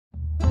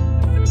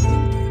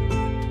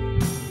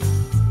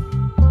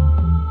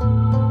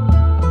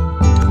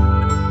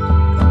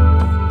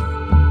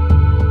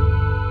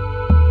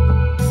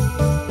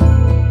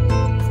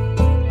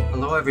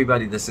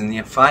everybody, this is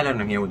Nia Fyler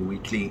and I'm here with a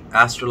weekly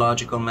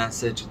astrological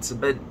message. It's a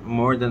bit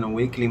more than a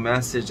weekly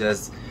message,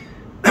 as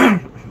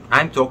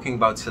I'm talking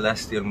about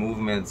celestial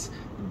movements,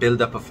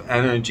 build-up of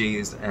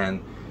energies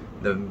and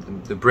the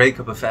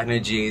breakup of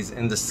energies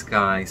in the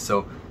sky.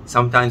 So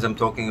sometimes I'm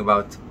talking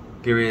about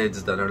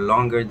periods that are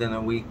longer than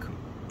a week,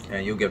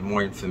 and you get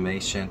more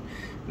information,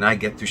 and I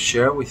get to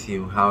share with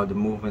you how the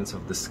movements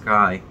of the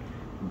sky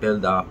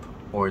build up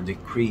or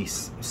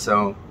decrease.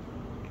 So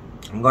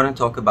I'm going to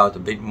talk about a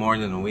bit more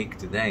than a week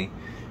today.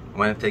 I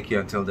want to take you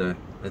until the,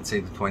 let's say,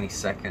 the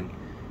 22nd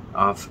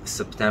of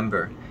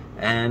September.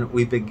 And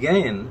we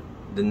begin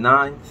the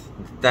 9th,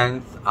 the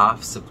 10th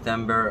of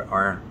September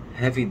are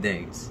heavy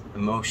days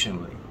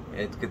emotionally.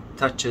 It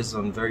touches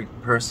on very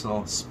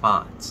personal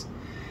spots.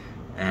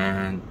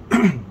 And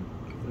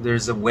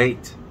there's a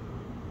weight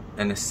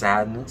and a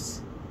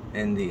sadness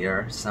in the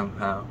air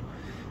somehow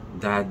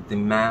that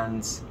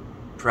demands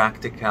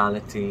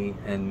practicality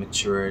and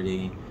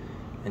maturity,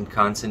 and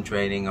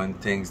concentrating on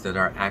things that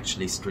are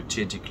actually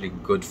strategically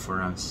good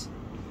for us,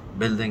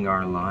 building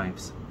our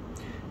lives.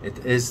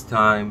 It is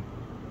time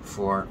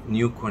for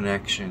new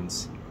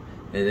connections.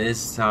 It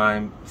is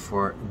time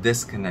for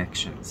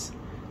disconnections.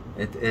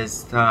 It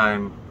is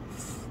time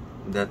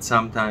that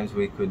sometimes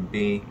it could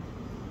be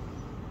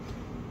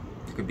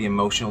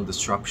emotional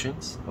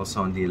disruptions.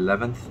 Also on the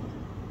 11th,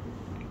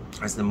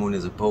 as the moon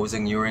is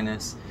opposing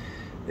Uranus,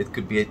 it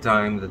could be a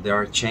time that there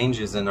are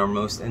changes in our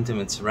most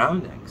intimate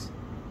surroundings.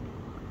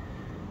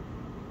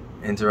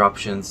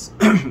 Interruptions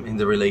in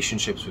the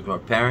relationships with our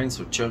parents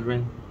or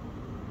children,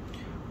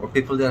 or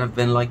people that have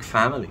been like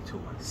family to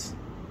us.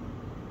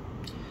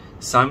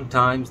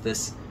 Sometimes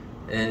this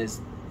is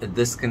a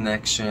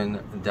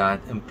disconnection that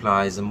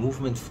implies a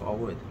movement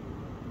forward,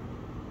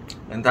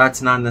 and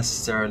that's not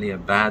necessarily a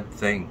bad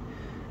thing.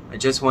 I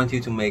just want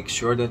you to make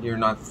sure that you're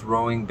not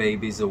throwing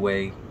babies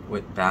away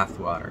with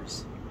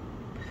bathwaters.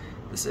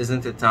 This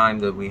isn't a time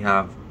that we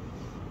have,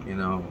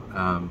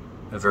 a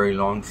very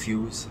long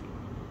fuse.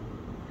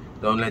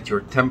 Don't let your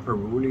temper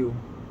rule you.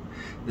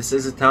 This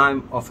is a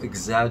time of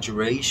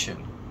exaggeration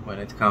when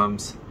it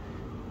comes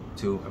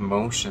to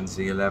emotions.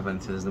 The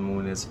 11th, as the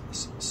moon is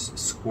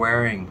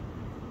squaring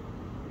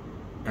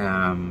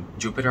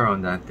Jupiter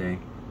on that day.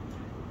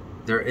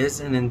 There is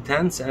an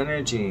intense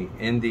energy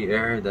in the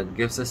air that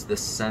gives us the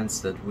sense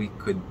that we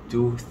could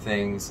do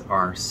things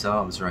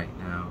ourselves right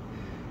now,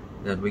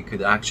 that we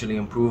could actually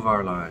improve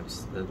our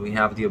lives, that we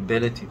have the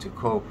ability to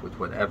cope with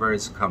whatever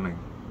is coming,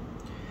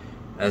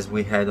 as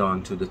we head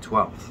on to the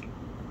 12th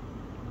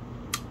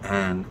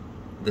and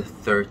the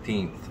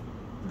 13th.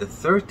 The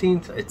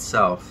 13th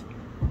itself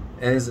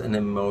is an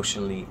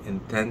emotionally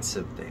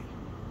intensive day.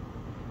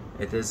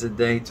 It is a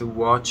day to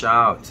watch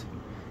out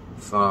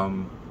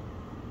from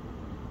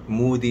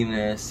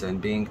moodiness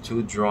and being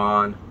too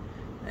drawn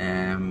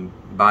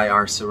by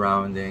our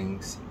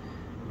surroundings.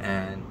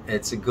 And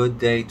it's a good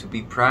day to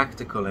be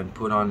practical and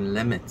put on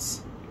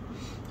limits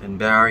and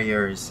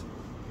barriers,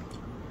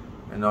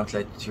 and not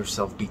let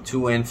yourself be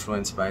too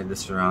influenced by the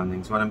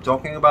surroundings. What I'm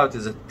talking about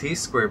is a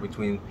T-square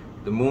between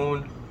the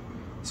moon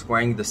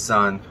squaring the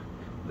sun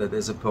that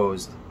is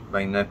opposed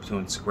by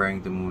Neptune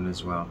squaring the moon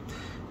as well.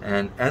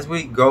 And as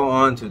we go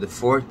on to the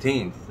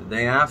 14th, the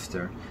day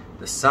after,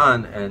 the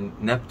sun and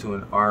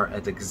Neptune are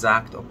at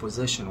exact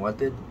opposition.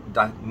 What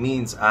that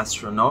means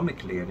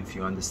astronomically, and if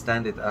you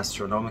understand it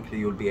astronomically,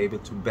 you'll be able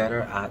to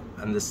better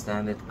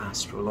understand it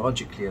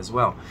astrologically as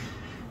well,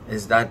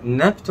 is that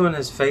Neptune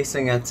is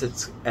facing at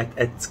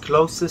its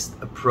closest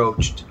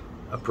approach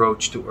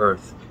to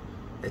Earth.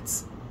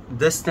 Its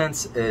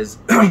distance is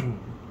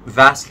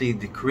vastly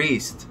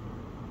decreased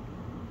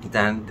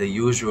than the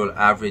usual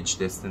average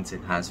distance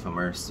it has from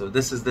Earth. So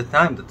this is the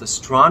time that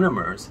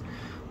astronomers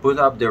put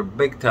up their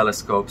big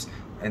telescopes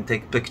and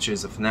take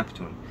pictures of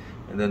Neptune.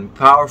 And then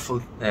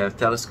powerful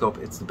telescope,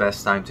 it's the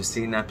best time to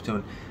see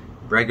Neptune.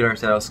 Regular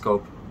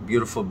telescope,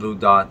 beautiful blue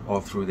dot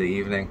all through the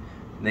evening.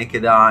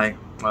 Naked eye,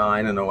 well,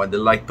 I don't know what the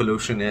light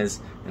pollution is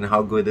and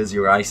how good is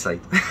your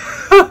eyesight.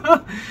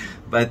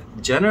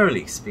 But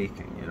generally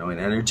speaking, and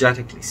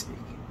energetically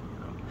speaking,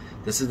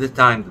 this is the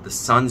time that the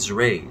sun's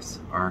rays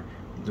are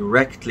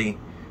directly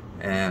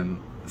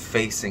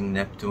facing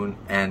Neptune,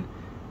 and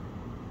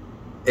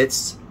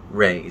its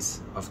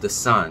rays of the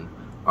sun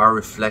are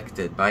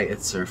reflected by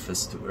its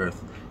surface to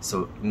Earth.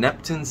 So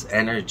Neptune's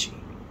energy,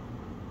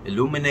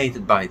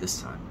 illuminated by the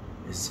sun,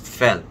 is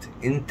felt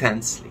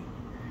intensely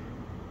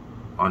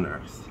on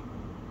Earth.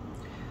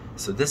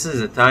 So this is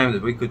a time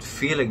that we could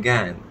feel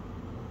again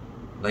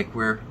like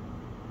we're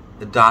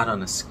a dot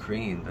on a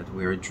screen, that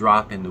we're a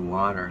drop in the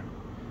water,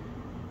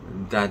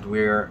 that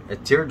we're a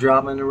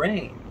teardrop in the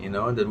rain,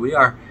 that we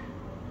are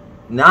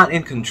not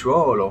in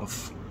control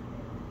of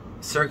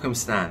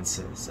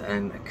circumstances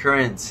and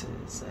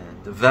occurrences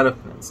and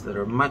developments that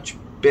are much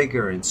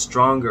bigger and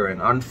stronger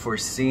and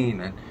unforeseen,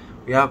 and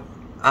we have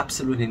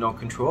absolutely no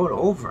control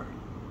over.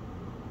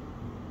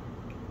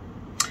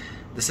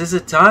 This is a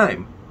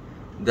time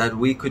that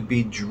we could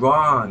be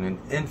drawn and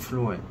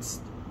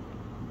influenced,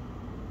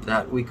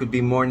 that we could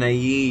be more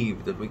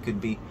naive, that we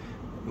could be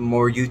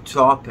more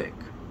utopic,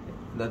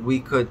 that we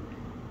could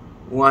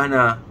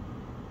wanna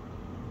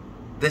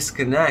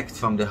disconnect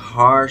from the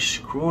harsh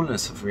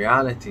cruelness of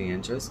reality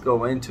and just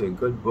go into a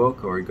good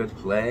book or a good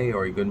play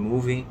or a good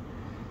movie,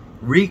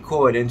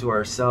 recoil into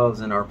ourselves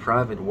and our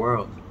private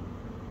world.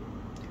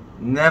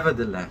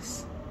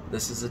 Nevertheless,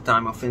 this is a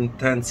time of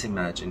intense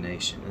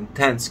imagination,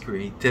 intense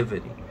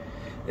creativity.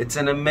 It's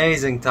an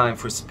amazing time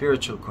for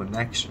spiritual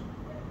connection.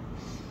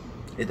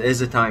 It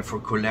is a time for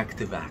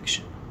collective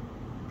action.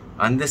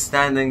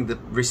 Understanding the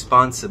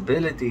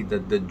responsibility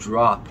that the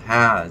drop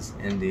has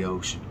in the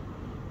ocean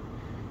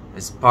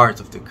as part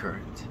of the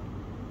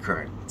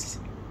currents.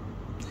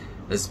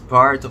 As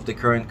part of the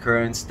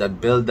currents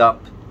that build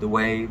up the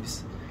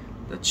waves,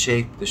 that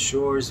shape the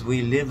shores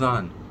we live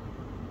on.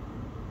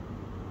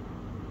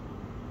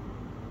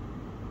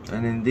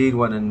 And indeed,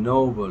 what a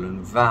noble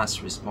and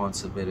vast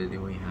responsibility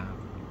we have.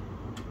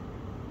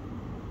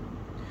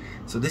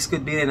 So this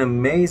could be an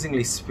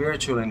amazingly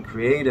spiritual and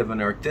creative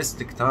and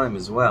artistic time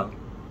as well.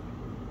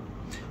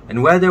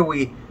 And whether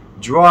we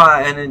draw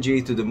our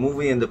energy to the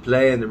movie and the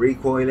play and the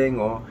recoiling,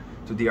 or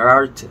to the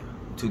art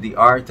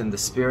and the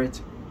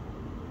spirit,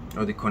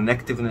 or the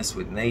connectiveness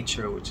with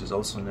nature, which is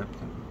also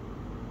Neptune,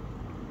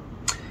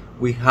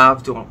 we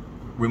have to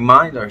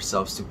remind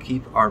ourselves to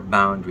keep our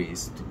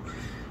boundaries, to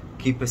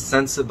keep a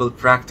sensible,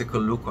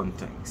 practical look on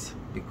things,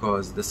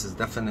 because this is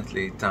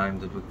definitely a time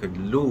that we could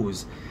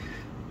lose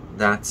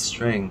that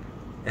string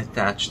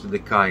attached to the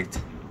kite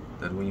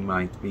that we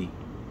might be.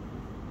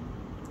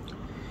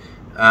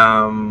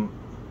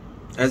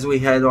 As we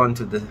head on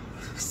to the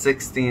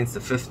 16th, the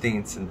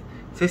 15th, and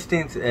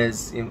 15th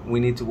is we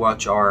need to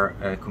watch our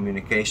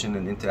communication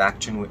and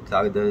interaction with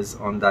others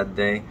on that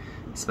day,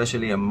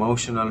 especially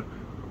emotional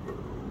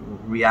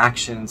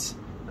reactions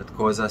that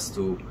cause us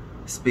to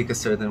speak a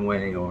certain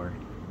way or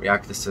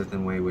react a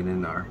certain way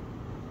within our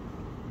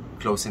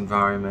close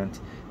environment,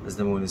 as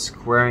the moon is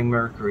squaring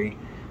Mercury.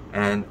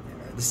 And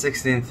the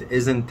 16th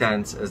is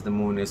intense as the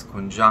moon is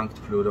conjunct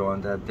Pluto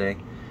on that day.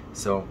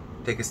 So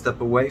take a step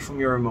away from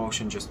your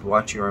emotion, just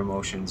watch your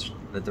emotions,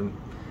 let them,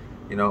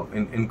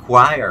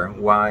 inquire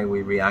why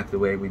we react the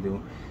way we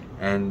do.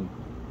 And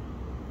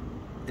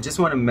I just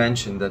want to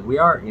mention that we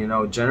are,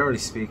 generally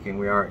speaking,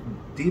 we are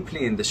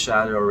deeply in the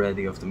shadow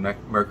already of the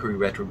Mercury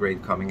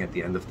retrograde coming at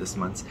the end of this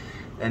month.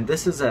 And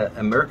this is a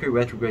Mercury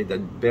retrograde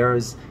that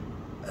bears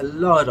a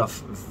lot of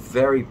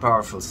very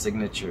powerful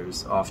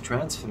signatures of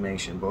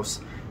transformation, both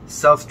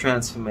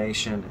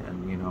self-transformation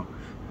and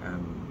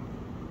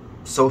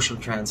social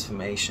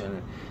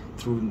transformation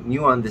through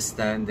new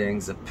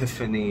understandings,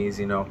 epiphanies.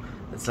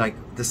 It's like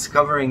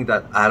discovering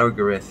that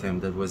algorithm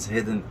that was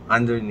hidden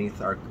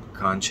underneath our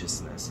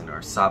consciousness and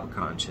our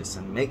subconscious,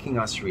 and making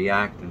us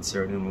react in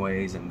certain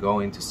ways and go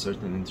into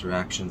certain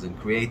interactions and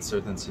create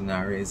certain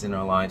scenarios in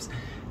our lives.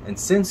 And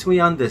since we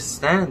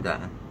understand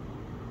that,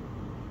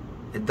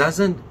 it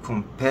doesn't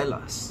compel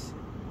us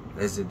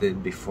as it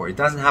did before. It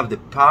doesn't have the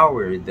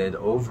power it did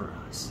over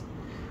us.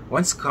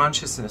 Once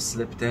consciousness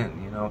slipped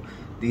in,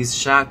 these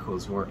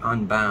shackles were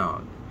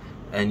unbound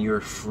and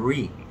you're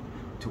free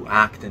to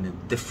act in a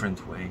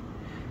different way.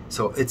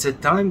 So it's a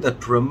time that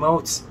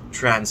promotes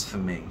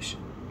transformation.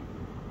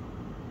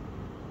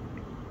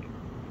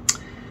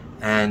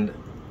 And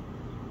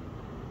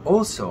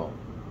also,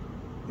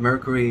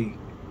 Mercury,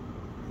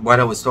 what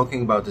I was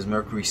talking about is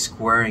Mercury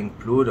squaring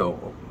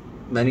Pluto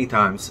many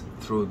times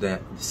through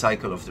the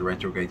cycle of the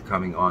retrograde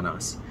coming on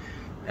us.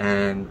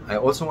 And I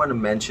also want to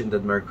mention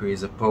that Mercury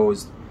is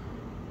opposed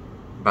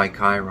by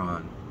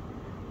Chiron,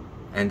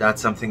 and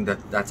that's something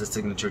that's a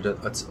signature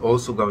that's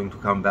also going to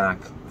come back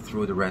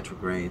through the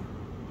retrograde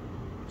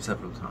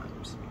several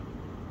times.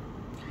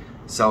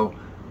 So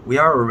we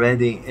are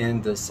already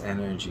in this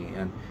energy,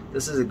 and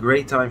this is a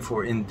great time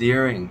for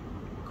endearing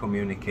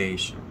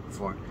communication,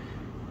 for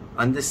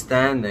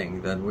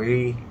understanding that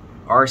we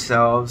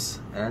ourselves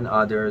and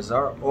others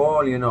are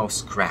all,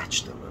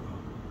 scratched a little.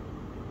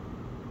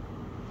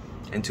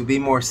 And to be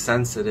more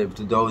sensitive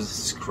to those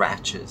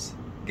scratches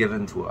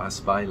given to us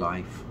by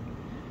life.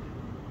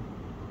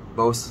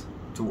 Both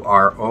to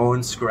our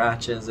own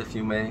scratches, if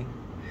you may,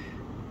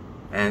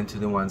 and to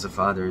the ones of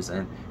others.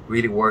 And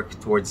really work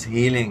towards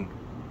healing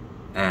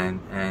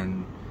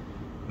and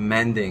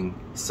mending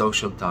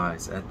social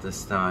ties at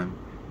this time.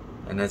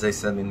 And as I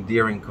said,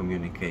 endearing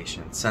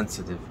communication,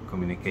 sensitive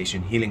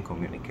communication, healing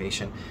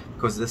communication,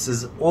 because this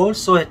is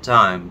also a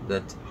time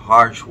that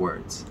harsh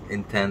words,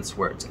 intense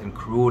words, and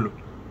cruel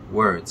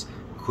words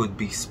could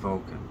be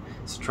spoken.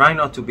 So try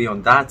not to be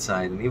on that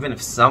side, and even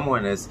if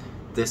someone is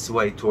this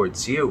way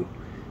towards you,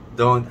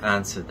 don't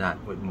answer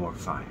that with more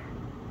fire.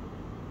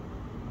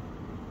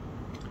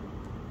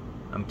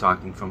 I'm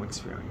talking from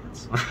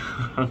experience.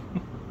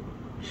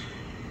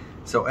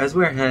 So as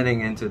we're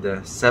heading into the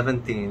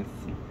 17th,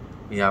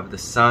 we have the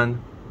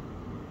Sun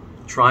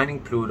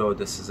trining Pluto.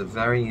 This is a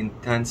very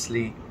intense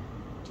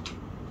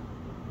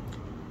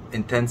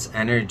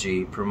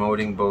energy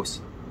promoting both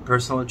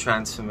personal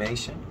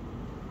transformation.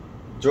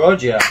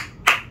 Georgia,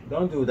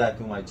 don't do that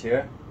to my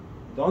chair.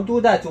 Don't do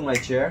that to my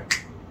chair.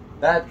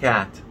 Bad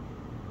cat.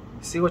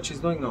 See what she's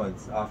doing? No,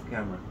 it's off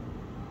camera.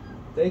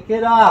 Take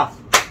it off.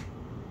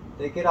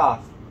 Take it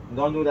off.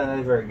 Don't do that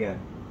ever again.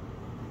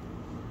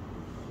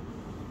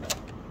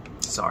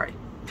 Sorry.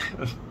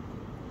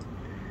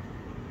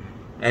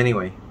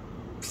 Anyway,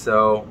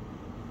 so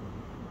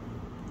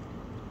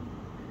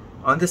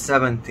on the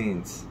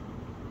 17th,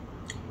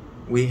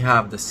 we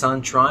have the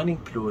Sun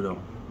trining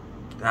Pluto.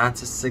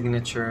 That's a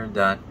signature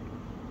that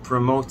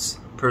promotes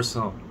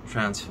personal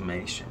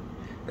transformation.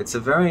 It's a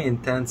very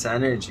intense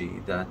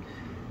energy that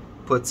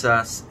puts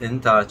us in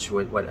touch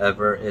with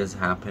whatever is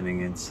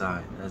happening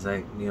inside. As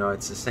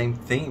it's the same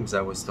themes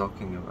I was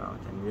talking about,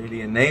 and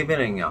really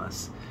enabling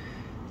us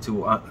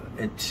to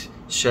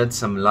shed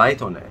some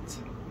light on it,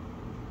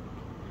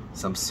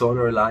 some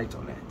solar light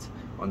on it,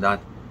 on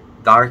that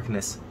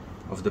darkness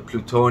of the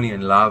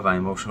Plutonian lava,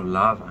 emotional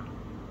lava,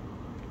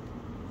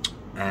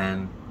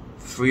 and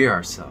free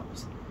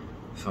ourselves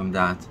from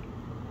that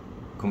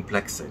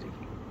complexity,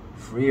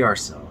 free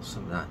ourselves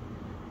from that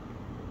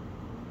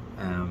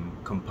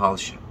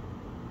compulsion.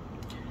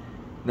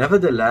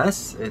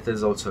 Nevertheless, it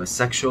is also a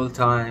sexual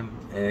time.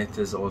 It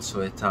is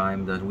also a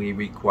time that we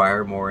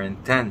require more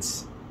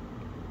intense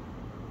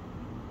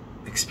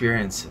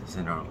experiences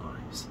in our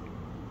lives.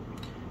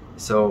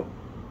 So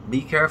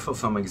be careful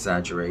from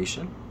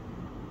exaggeration.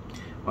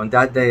 On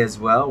that day as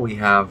well, we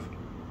have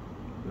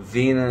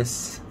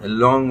Venus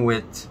along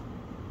with,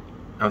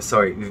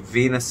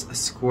 Venus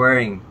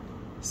squaring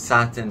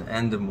Saturn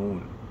and the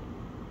Moon.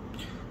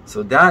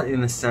 So that,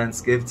 in a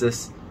sense, gives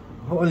us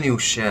a whole new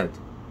shade,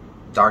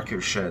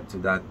 darker shade to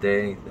that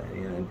day.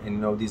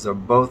 And these are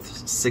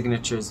both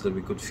signatures that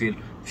we could feel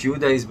a few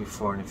days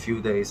before and a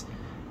few days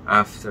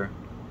after.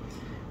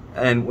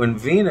 And when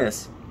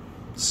Venus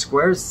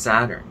squares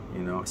Saturn,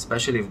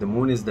 especially if the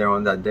Moon is there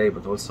on that day,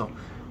 but also,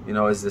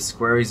 as the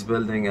square is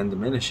building and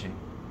diminishing,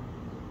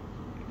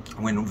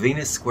 when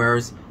Venus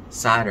squares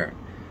Saturn,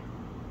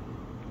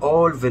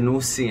 all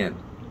Venusian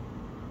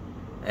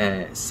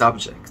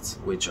subjects,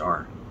 which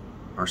are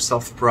our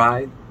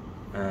self-pride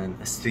and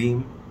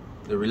esteem,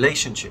 the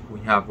relationship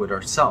we have with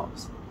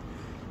ourselves,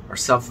 our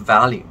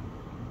self-value,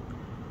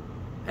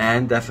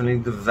 and definitely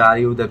the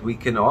value that we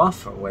can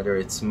offer, whether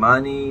it's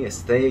money,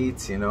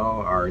 estates,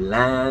 our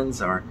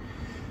lands, our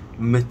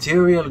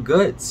material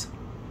goods,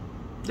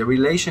 the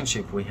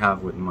relationship we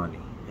have with money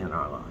in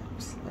our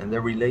lives, and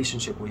the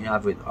relationship we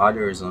have with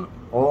others on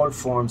all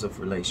forms of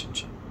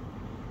relationship,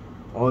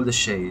 all the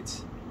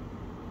shades.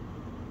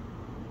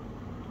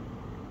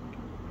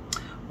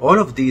 All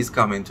of these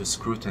come into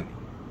scrutiny,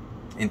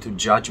 into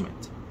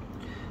judgment.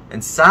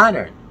 And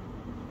Saturn,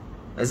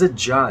 as a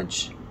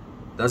judge,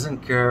 doesn't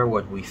care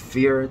what we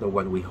feared or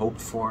what we hoped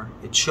for.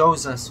 It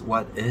shows us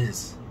what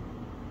is.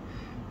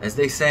 As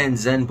they say in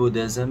Zen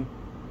Buddhism,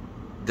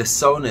 the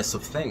so-ness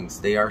of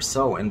things, they are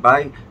so. And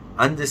by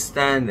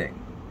understanding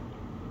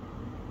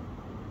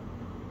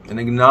and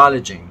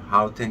acknowledging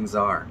how things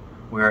are,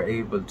 we are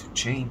able to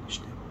change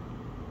them,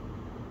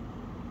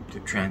 to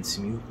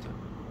transmute them.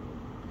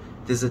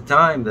 It is a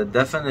time that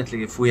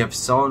definitely, if we have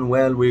sown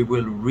well, we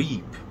will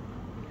reap.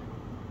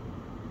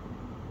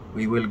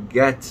 We will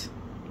get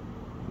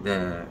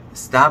the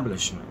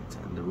establishment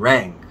and the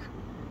rank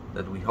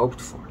that we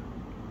hoped for.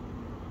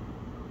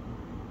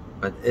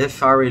 But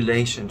if our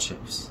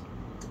relationships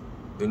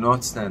do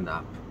not stand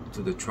up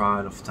to the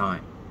trial of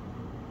time,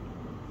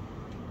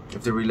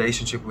 if the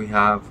relationship we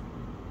have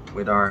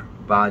with our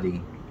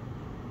body,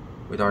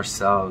 with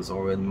ourselves,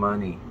 or with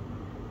money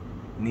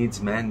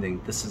needs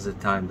mending, this is a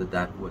time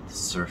that would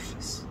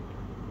surface.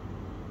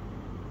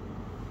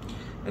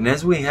 And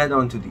as we head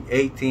on to the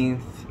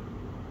 18th,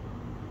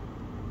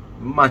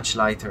 much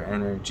lighter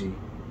energy.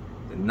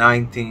 The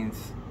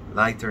 19th,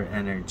 lighter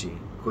energy,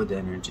 good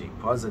energy,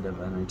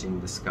 positive energy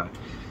in the sky.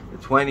 The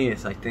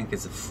 20th, I think,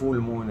 is a full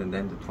moon, and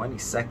then the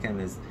 22nd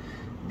is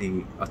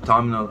the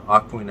autumnal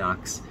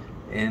equinox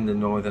in the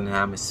northern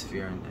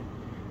hemisphere, and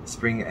the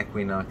spring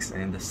equinox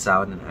in the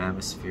southern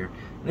hemisphere.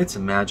 And it's a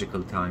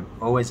magical time,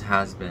 always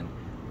has been,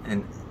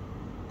 in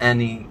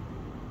any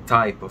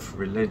type of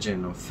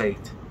religion or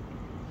faith.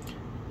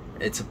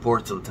 It's a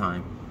portal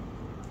time.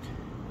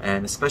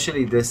 And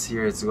especially this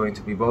year, it's going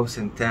to be both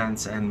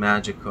intense and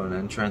magical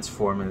and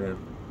transformative.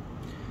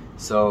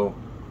 So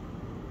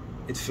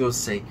it feels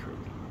sacred.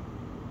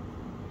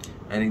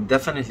 And it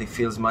definitely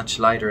feels much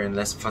lighter and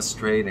less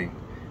frustrating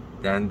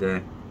than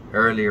the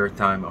earlier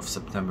time of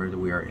September that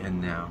we are in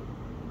now.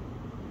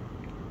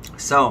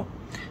 So,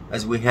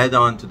 as we head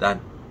on to that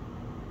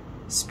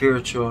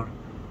spiritual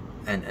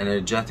and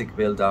energetic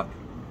build-up,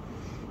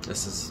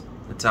 this is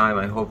the time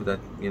I hope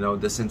that,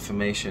 this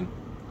information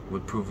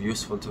would prove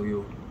useful to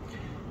you.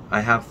 I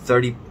have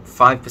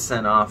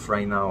 35% off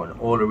right now on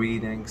all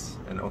readings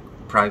and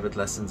private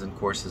lessons and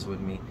courses with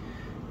me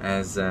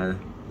as the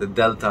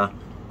Delta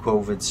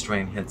COVID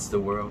strain hits the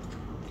world.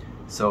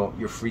 So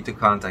you're free to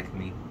contact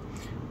me.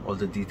 All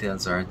the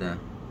details are at the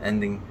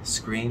ending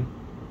screen.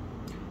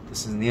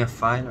 This is Nia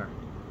Fyler,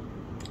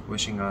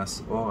 wishing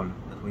us all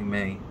that we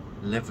may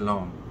live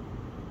long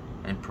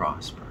and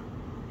prosper.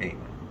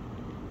 Amen.